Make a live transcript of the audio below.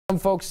Some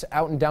folks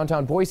out in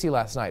downtown Boise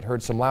last night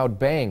heard some loud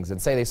bangs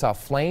and say they saw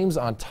flames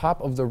on top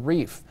of the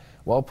reef.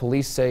 Well,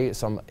 police say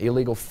some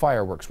illegal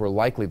fireworks were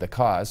likely the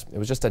cause. It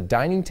was just a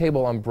dining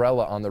table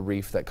umbrella on the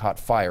reef that caught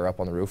fire up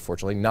on the roof,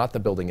 fortunately not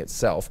the building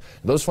itself.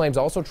 Those flames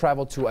also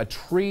traveled to a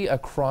tree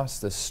across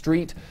the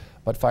street,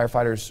 but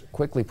firefighters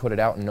quickly put it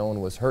out and no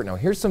one was hurt. Now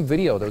here's some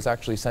video that was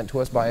actually sent to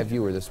us by a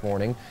viewer this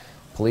morning.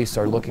 Police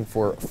are looking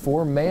for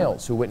 4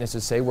 males who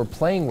witnesses say were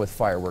playing with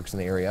fireworks in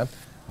the area.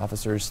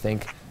 Officers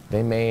think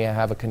they may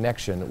have a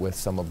connection with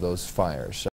some of those fires.